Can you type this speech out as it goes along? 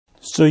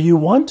So you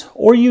want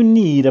or you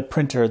need a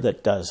printer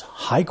that does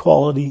high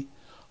quality,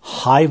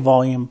 high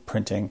volume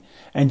printing,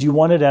 and you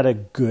want it at a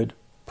good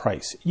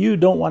price. You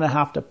don't want to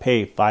have to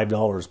pay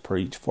 $5 per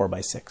each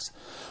 4x6.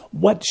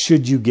 What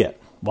should you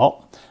get?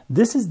 Well,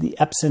 this is the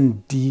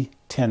Epson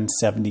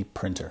D1070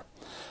 printer.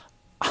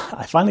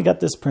 I finally got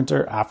this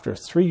printer after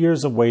 3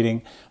 years of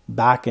waiting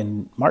back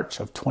in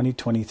March of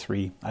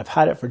 2023. I've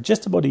had it for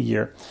just about a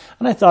year,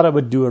 and I thought I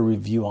would do a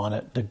review on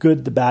it, the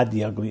good, the bad,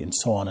 the ugly, and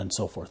so on and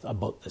so forth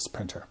about this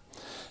printer.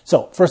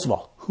 So first of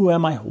all, who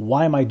am I?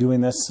 Why am I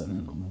doing this?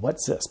 And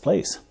what's this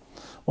place?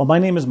 Well, my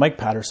name is Mike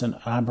Patterson,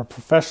 and I'm a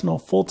professional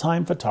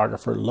full-time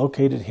photographer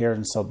located here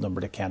in Southern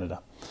Alberta,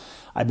 Canada.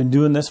 I've been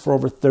doing this for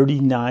over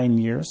 39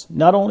 years.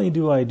 Not only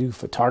do I do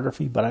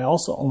photography, but I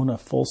also own a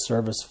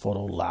full-service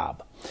photo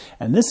lab.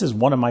 And this is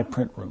one of my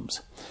print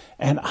rooms.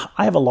 And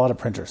I have a lot of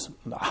printers.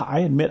 I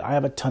admit I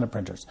have a ton of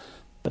printers.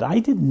 But I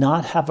did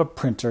not have a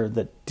printer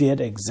that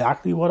did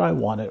exactly what I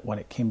wanted when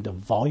it came to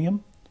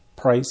volume,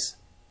 price,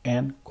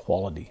 and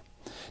quality.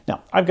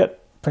 Now, I've got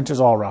printers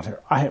all around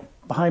here.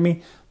 Behind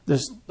me,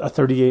 there's a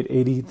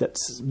 3880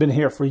 that's been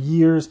here for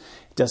years.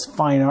 It does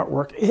fine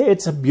artwork.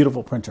 It's a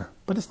beautiful printer,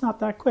 but it's not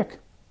that quick.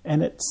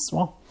 And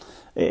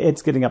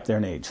it's getting up there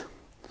in age.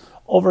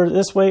 Over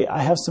this way, I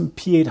have some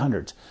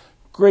P800s.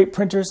 Great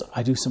printers.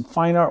 I do some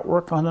fine art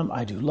work on them.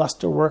 I do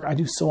luster work. I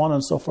do so on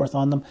and so forth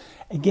on them.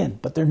 Again,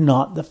 but they're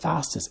not the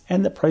fastest.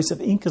 And the price of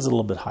ink is a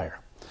little bit higher.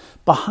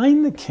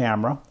 Behind the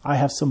camera, I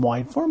have some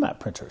wide format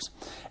printers.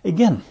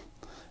 Again,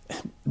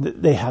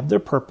 they have their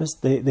purpose.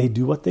 They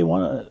do what they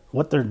want,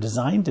 what they're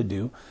designed to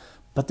do,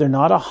 but they're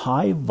not a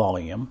high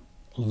volume,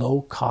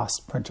 low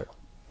cost printer.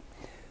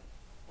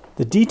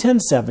 The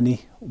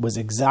D1070 was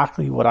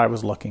exactly what I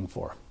was looking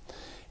for.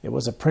 It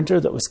was a printer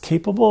that was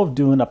capable of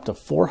doing up to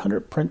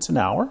 400 prints an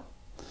hour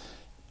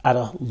at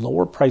a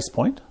lower price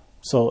point.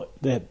 So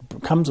it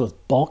comes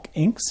with bulk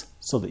inks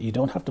so that you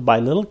don't have to buy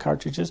little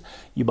cartridges.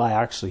 You buy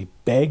actually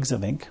bags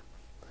of ink.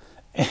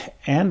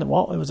 And,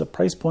 well, it was a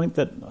price point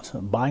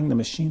that buying the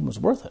machine was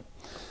worth it.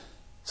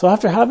 So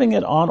after having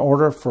it on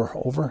order for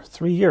over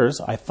 3 years,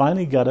 I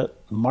finally got it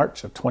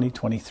March of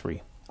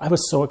 2023. I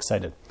was so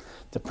excited.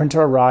 The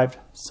printer arrived,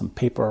 some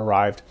paper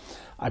arrived.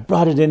 I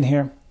brought it in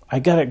here. I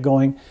got it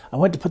going. I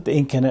went to put the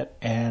ink in it,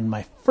 and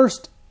my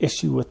first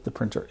issue with the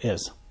printer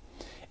is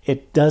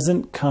it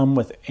doesn't come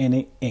with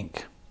any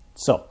ink.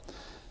 So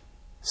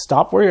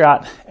stop where you're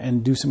at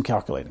and do some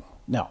calculating.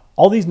 Now,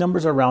 all these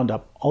numbers are round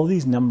up. All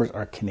these numbers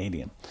are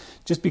Canadian,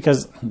 just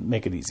because,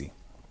 make it easy.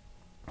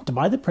 To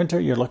buy the printer,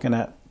 you're looking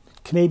at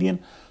Canadian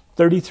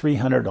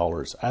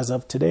 $3,300 as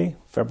of today,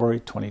 February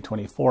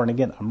 2024. And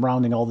again, I'm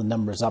rounding all the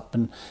numbers up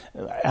and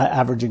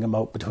averaging them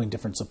out between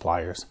different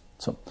suppliers.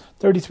 So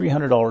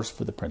 $3,300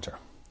 for the printer.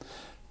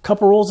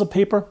 Couple rolls of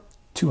paper,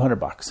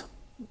 $200.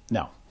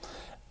 Now,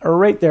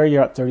 right there,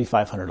 you're at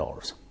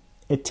 $3,500.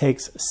 It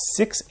takes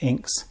 6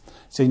 inks,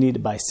 so you need to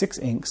buy 6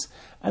 inks,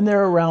 and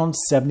they're around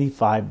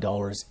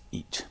 $75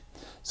 each.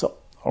 So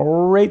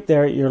right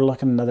there, you're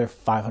looking at another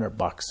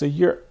 $500. So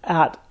you're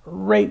at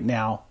right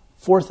now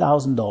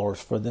 $4,000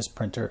 for this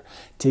printer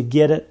to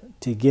get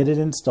it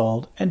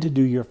installed and to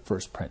do your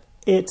first print.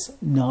 It's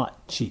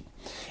not cheap.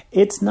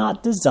 It's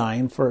not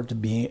designed for it to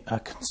be a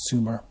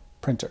consumer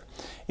printer.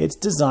 It's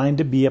designed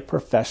to be a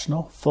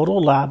professional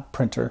photolab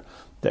printer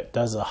that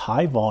does a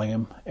high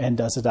volume and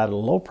does it at a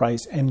low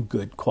price and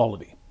good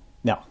quality.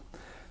 Now,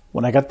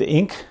 when I got the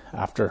ink,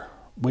 after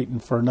waiting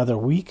for another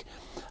week,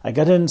 I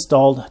got it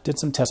installed, did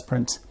some test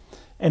prints,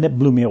 and it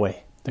blew me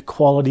away. The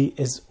quality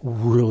is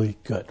really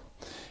good.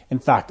 In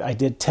fact, I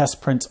did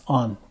test prints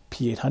on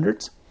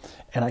P800s,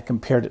 and I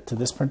compared it to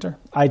this printer.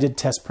 I did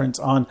test prints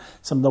on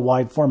some of the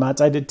wide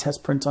formats. I did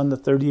test prints on the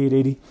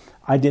 3880.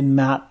 I did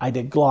matte. I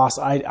did gloss.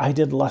 I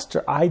did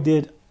luster. I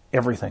did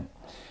everything.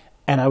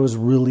 And I was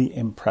really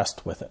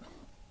impressed with it.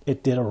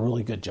 It did a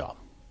really good job.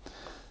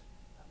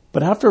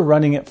 But after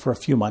running it for a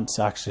few months,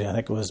 actually, I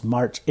think it was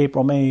March,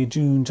 April, May,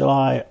 June,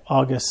 July,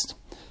 August,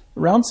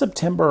 around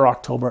September or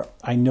October,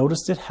 I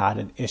noticed it had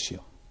an issue.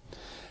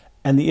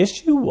 And the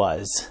issue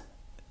was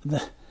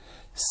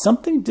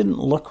something didn't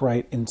look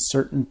right in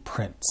certain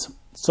prints.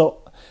 So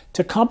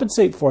to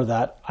compensate for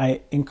that,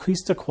 I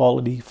increased the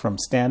quality from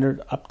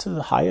standard up to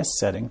the highest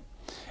setting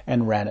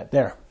and ran it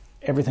there.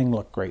 Everything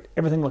looked great.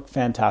 Everything looked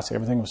fantastic.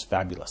 Everything was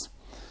fabulous.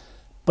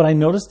 But I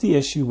noticed the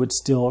issue would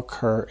still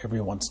occur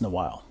every once in a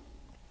while.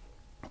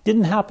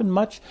 Didn't happen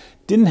much.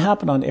 Didn't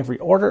happen on every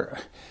order.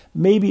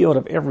 Maybe out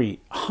of every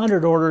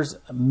 100 orders,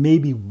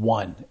 maybe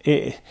one.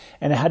 And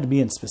it had to be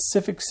in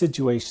specific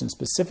situations,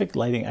 specific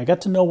lighting. I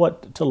got to know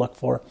what to look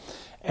for.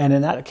 And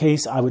in that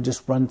case, I would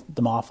just run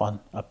them off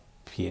on a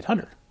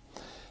P800.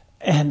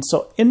 And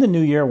so in the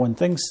new year, when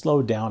things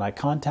slowed down, I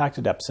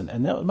contacted Epson,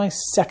 and that was my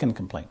second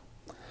complaint.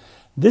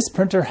 This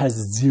printer has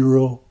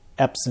 0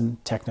 Epson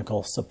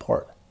technical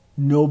support.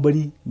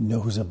 Nobody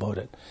knows about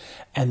it.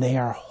 And they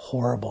are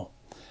horrible.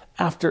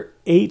 After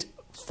 8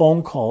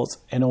 phone calls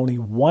and only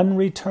 1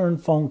 return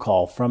phone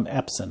call from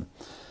Epson,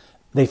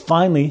 they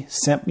finally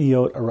sent me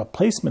out a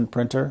replacement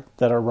printer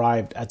that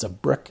arrived as a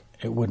brick.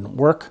 It wouldn't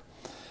work.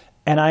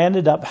 And I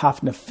ended up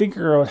having to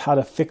figure out how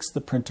to fix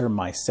the printer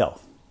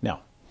myself.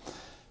 Now,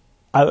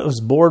 I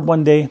was bored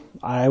one day.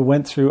 I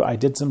went through, I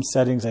did some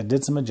settings, I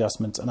did some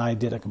adjustments, and I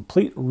did a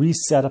complete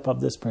resetup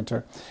of this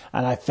printer,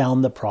 and I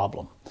found the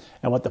problem.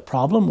 And what the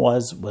problem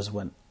was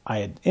when I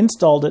had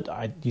installed it,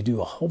 you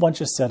do a whole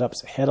bunch of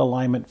setups, head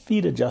alignment,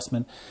 feed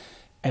adjustment,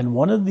 and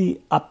one of the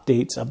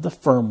updates of the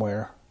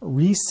firmware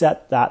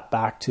reset that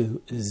back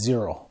to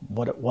 0,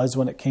 what it was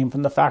when it came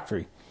from the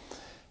factory.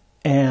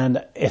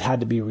 And it had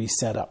to be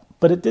reset up.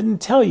 But it didn't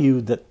tell you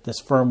that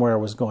this firmware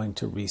was going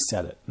to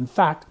reset it. In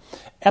fact,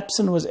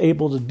 Epson was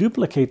able to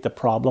duplicate the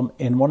problem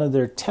in one of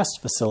their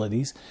test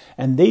facilities,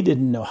 and they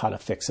didn't know how to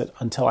fix it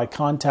until I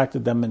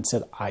contacted them and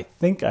said, I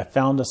think I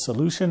found a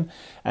solution,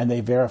 and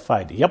they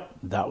verified, yep,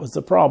 that was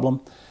the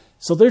problem.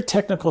 So their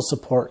technical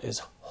support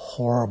is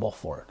horrible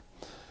for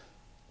it.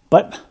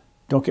 But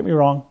don't get me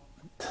wrong,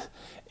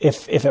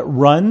 if it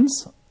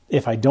runs,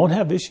 if I don't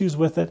have issues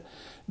with it,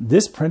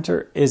 this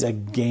printer is a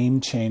game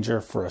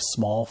changer for a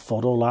small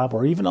photo lab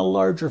or even a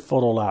larger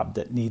photo lab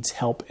that needs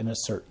help in a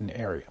certain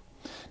area.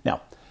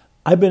 Now,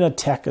 I've been a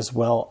tech as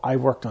well. I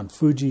worked on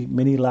Fuji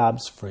mini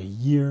labs for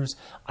years.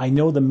 I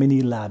know the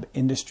mini lab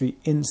industry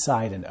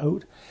inside and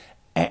out,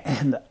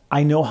 and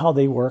I know how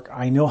they work.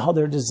 I know how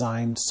they're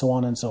designed, so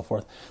on and so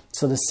forth.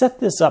 So to set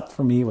this up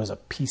for me was a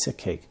piece of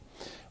cake.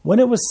 When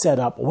it was set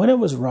up, when it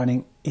was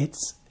running, it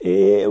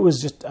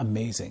was just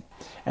amazing.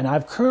 And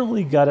I've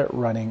currently got it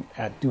running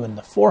at doing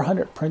the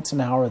 400 prints an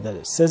hour that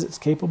it says it's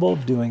capable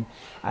of doing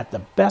at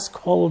the best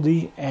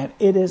quality, and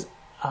it is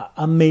an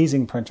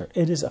amazing printer.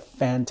 It is a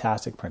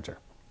fantastic printer.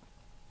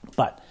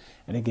 But,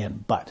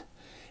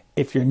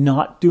 if you're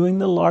not doing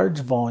the large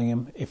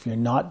volume, if you're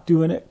not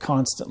doing it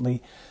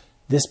constantly,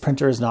 this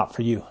printer is not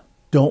for you.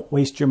 Don't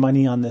waste your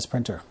money on this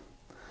printer.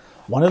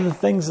 One of the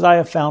things that I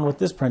have found with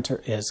this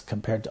printer is,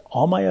 compared to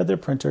all my other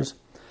printers,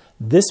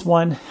 this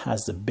one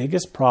has the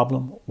biggest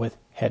problem with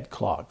head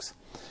clogs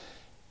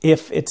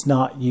if it's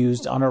not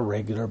used on a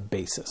regular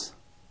basis.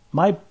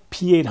 My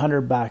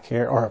P800 back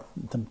here, or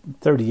the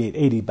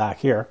 3880 back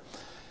here,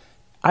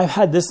 I've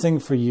had this thing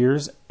for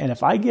years, and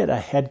if I get a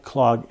head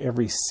clog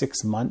every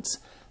 6 months,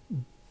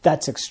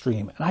 that's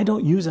extreme, and I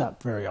don't use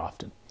that very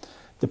often.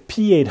 The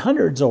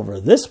P800's over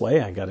this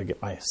way. I got to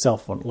get my cell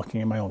phone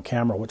looking at my own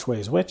camera which way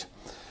is which.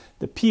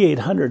 The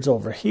P800's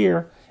over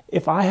here.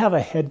 If I have a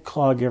head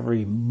clog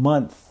every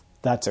month,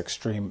 that's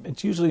extreme.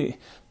 It's usually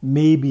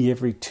maybe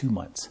every 2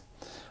 months.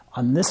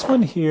 On this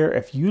one here,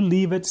 if you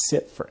leave it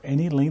sit for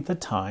any length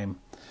of time,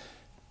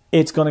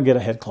 it's going to get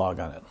a head clog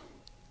on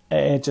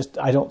it.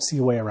 I don't see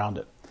a way around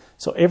it.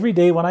 So every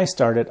day when I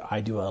start it, I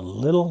do a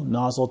little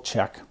nozzle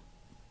check.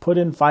 Put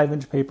in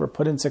 5-inch paper,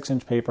 put in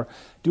 6-inch paper,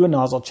 do a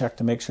nozzle check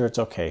to make sure it's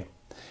okay.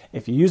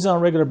 If you use it on a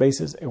regular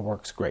basis, it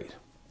works great.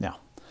 Now,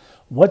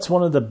 what's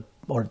one of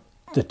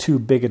the two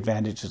big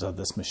advantages of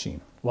this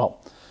machine?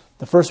 Well,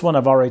 the first one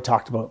I've already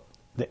talked about.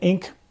 The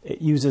ink,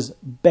 it uses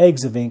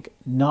bags of ink,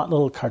 not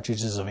little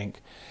cartridges of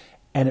ink,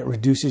 and it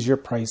reduces your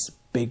price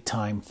big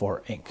time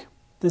for ink.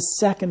 The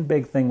second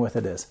big thing with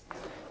it is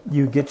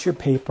you get your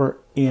paper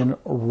in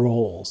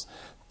rolls.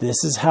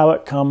 This is how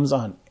it comes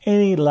on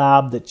any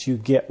lab that you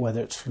get,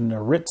 whether it's from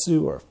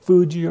Noritsu or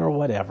Fuji or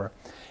whatever.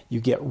 You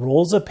get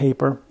rolls of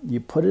paper, you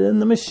put it in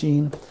the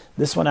machine.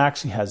 This one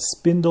actually has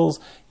spindles.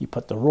 You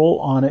put the roll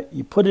on it,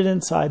 you put it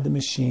inside the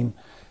machine,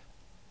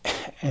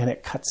 and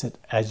it cuts it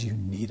as you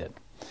need it.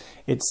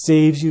 It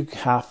saves you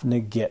having to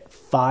get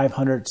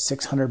 500,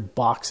 600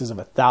 boxes of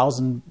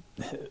 1,000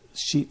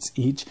 sheets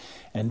each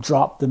and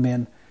drop them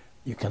in.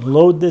 You can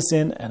load this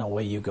in and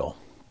away you go.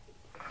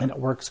 And it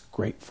works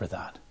great for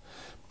that.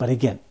 But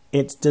again,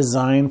 it's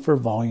designed for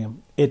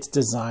volume. It's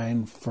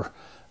designed for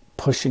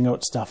pushing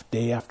out stuff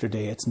day after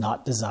day. It's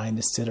not designed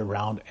to sit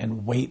around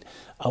and wait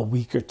a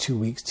week or 2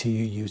 weeks till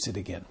you use it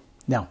again.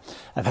 Now,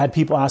 I've had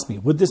people ask me,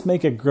 would this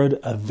make a good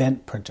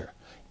event printer?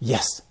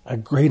 Yes, a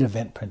great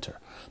event printer.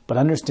 But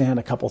understand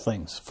a couple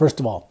things. First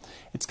of all,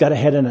 it's got a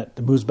head in it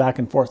that moves back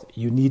and forth.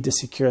 You need to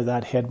secure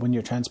that head when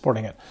you're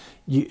transporting it.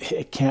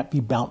 It can't be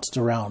bounced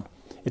around.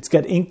 It's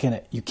got ink in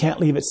it. You can't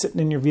leave it sitting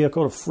in your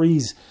vehicle to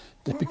freeze,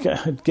 to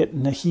get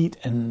in the heat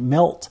and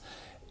melt.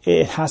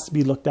 It has to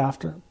be looked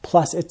after.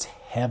 Plus, it's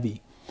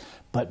heavy.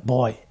 But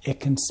boy, it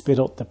can spit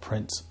out the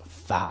prints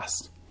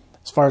fast.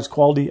 As far as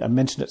quality, I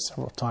mentioned it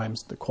several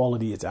times. The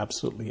quality is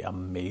absolutely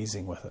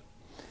amazing with it.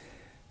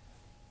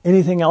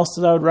 Anything else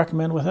that I would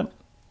recommend with it?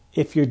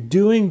 If you're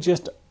doing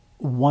just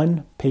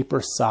one paper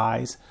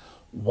size,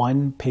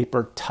 one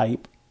paper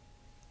type,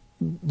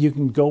 you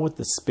can go with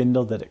the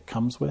spindle that it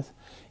comes with.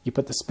 You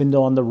put the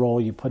spindle on the roll,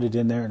 you put it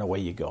in there, and away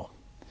you go.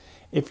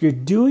 If you're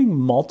doing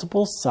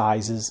multiple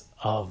sizes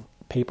of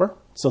paper,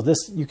 so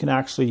this you can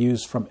actually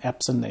use from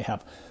Epson. They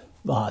have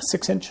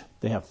 6-inch,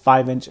 they have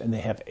 5-inch, and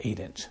they have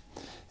 8-inch.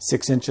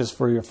 6 inches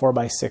for your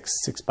 4x6,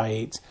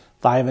 6x8,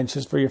 5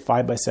 inches for your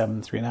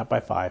 5x7,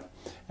 3.5x5,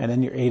 and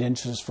then your 8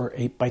 inches for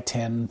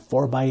 8x10,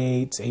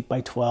 4x8s,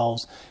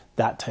 8x12s,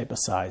 that type of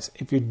size.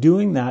 If you're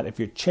doing that, if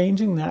you're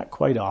changing that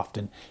quite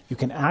often, you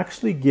can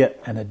actually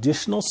get an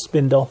additional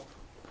spindle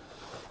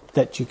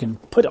that you can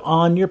put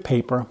on your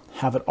paper,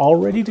 have it all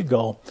ready to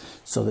go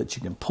so that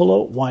you can pull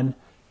out one,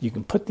 you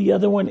can put the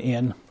other one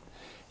in,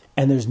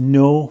 and there's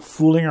no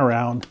fooling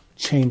around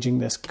changing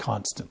this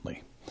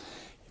constantly.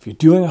 If you're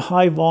doing a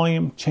high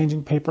volume,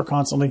 changing paper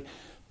constantly,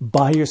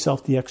 buy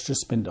yourself the extra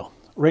spindle.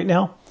 Right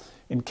now,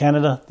 in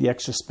Canada, the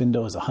extra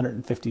spindle is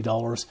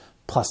 $150,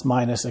 plus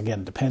minus,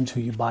 again, depends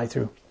who you buy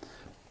through,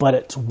 but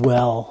it's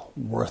well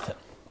worth it.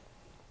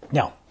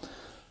 Now,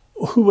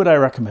 who would I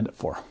recommend it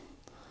for?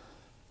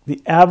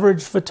 The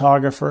average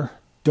photographer,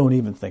 don't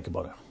even think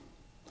about it.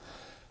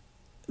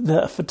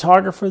 The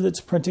photographer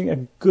that's printing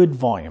a good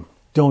volume,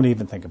 don't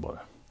even think about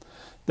it.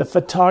 The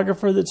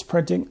photographer that's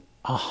printing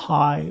a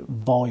high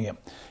volume,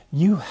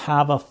 you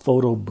have a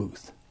photo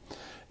booth.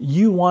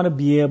 You want to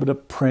be able to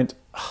print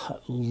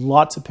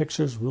lots of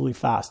pictures really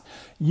fast.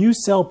 You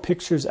sell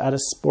pictures at a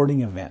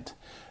sporting event.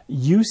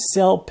 You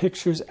sell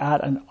pictures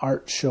at an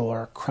art show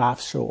or a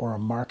craft show or a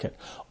market.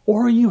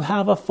 Or you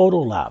have a photo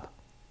lab.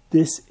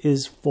 This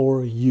is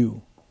for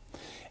you.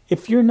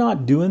 If you're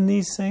not doing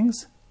these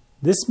things,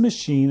 this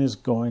machine is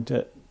going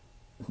to,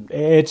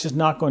 it's just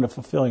not going to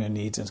fulfill your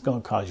needs. And it's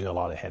going to cause you a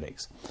lot of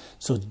headaches.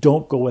 So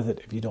don't go with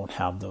it if you don't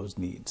have those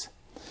needs.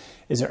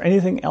 Is there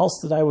anything else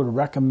that I would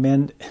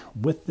recommend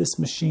with this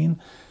machine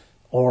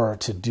or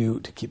to do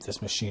to keep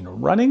this machine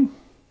running?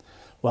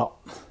 Well,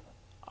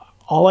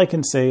 all I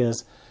can say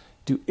is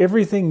do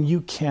everything you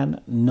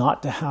can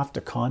not to have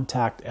to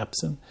contact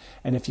Epson.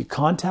 And if you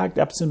contact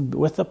Epson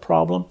with a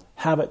problem,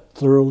 have it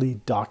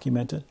thoroughly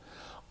documented.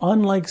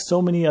 Unlike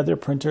so many other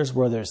printers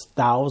where there's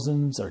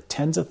thousands or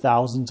tens of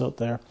thousands out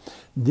there,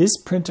 this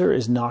printer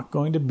is not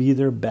going to be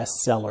their best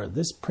seller.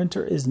 This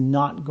printer is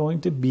not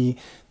going to be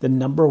the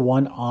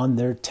 #1 on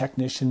their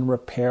technician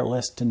repair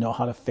list to know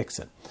how to fix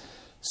it.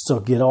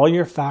 So get all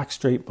your facts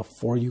straight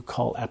before you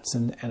call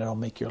Epson, and it'll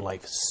make your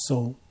life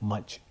so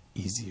much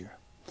easier.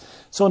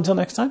 So until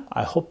next time,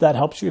 I hope that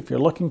helps you. If you're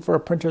looking for a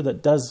printer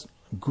that does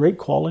great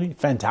quality,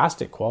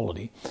 fantastic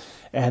quality,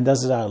 and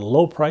does it at a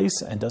low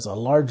price and does a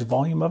large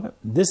volume of it,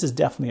 this is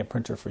definitely a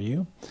printer for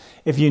you.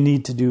 If you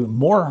need to do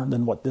more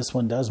than what this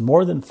one does,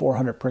 more than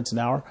 400 prints an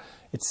hour,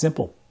 it's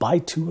simple. Buy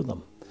 2 of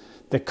them.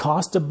 The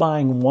cost of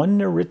buying one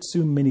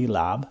Noritsu Mini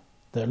Lab,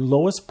 the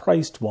lowest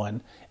priced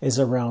one, is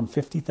around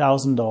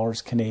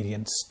 $50,000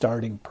 Canadian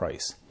starting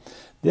price.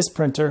 This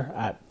printer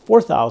at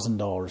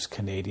 $4,000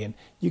 Canadian,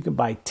 you can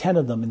buy 10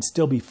 of them and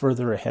still be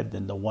further ahead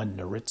than the one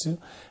Noritsu,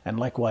 and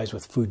likewise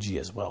with Fuji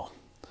as well.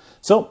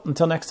 So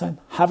until next time,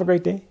 have a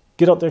great day.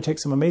 Get out there, take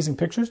some amazing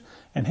pictures,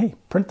 and hey,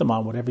 print them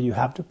on whatever you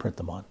have to print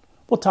them on.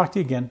 We'll talk to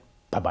you again.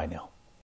 Bye-bye now.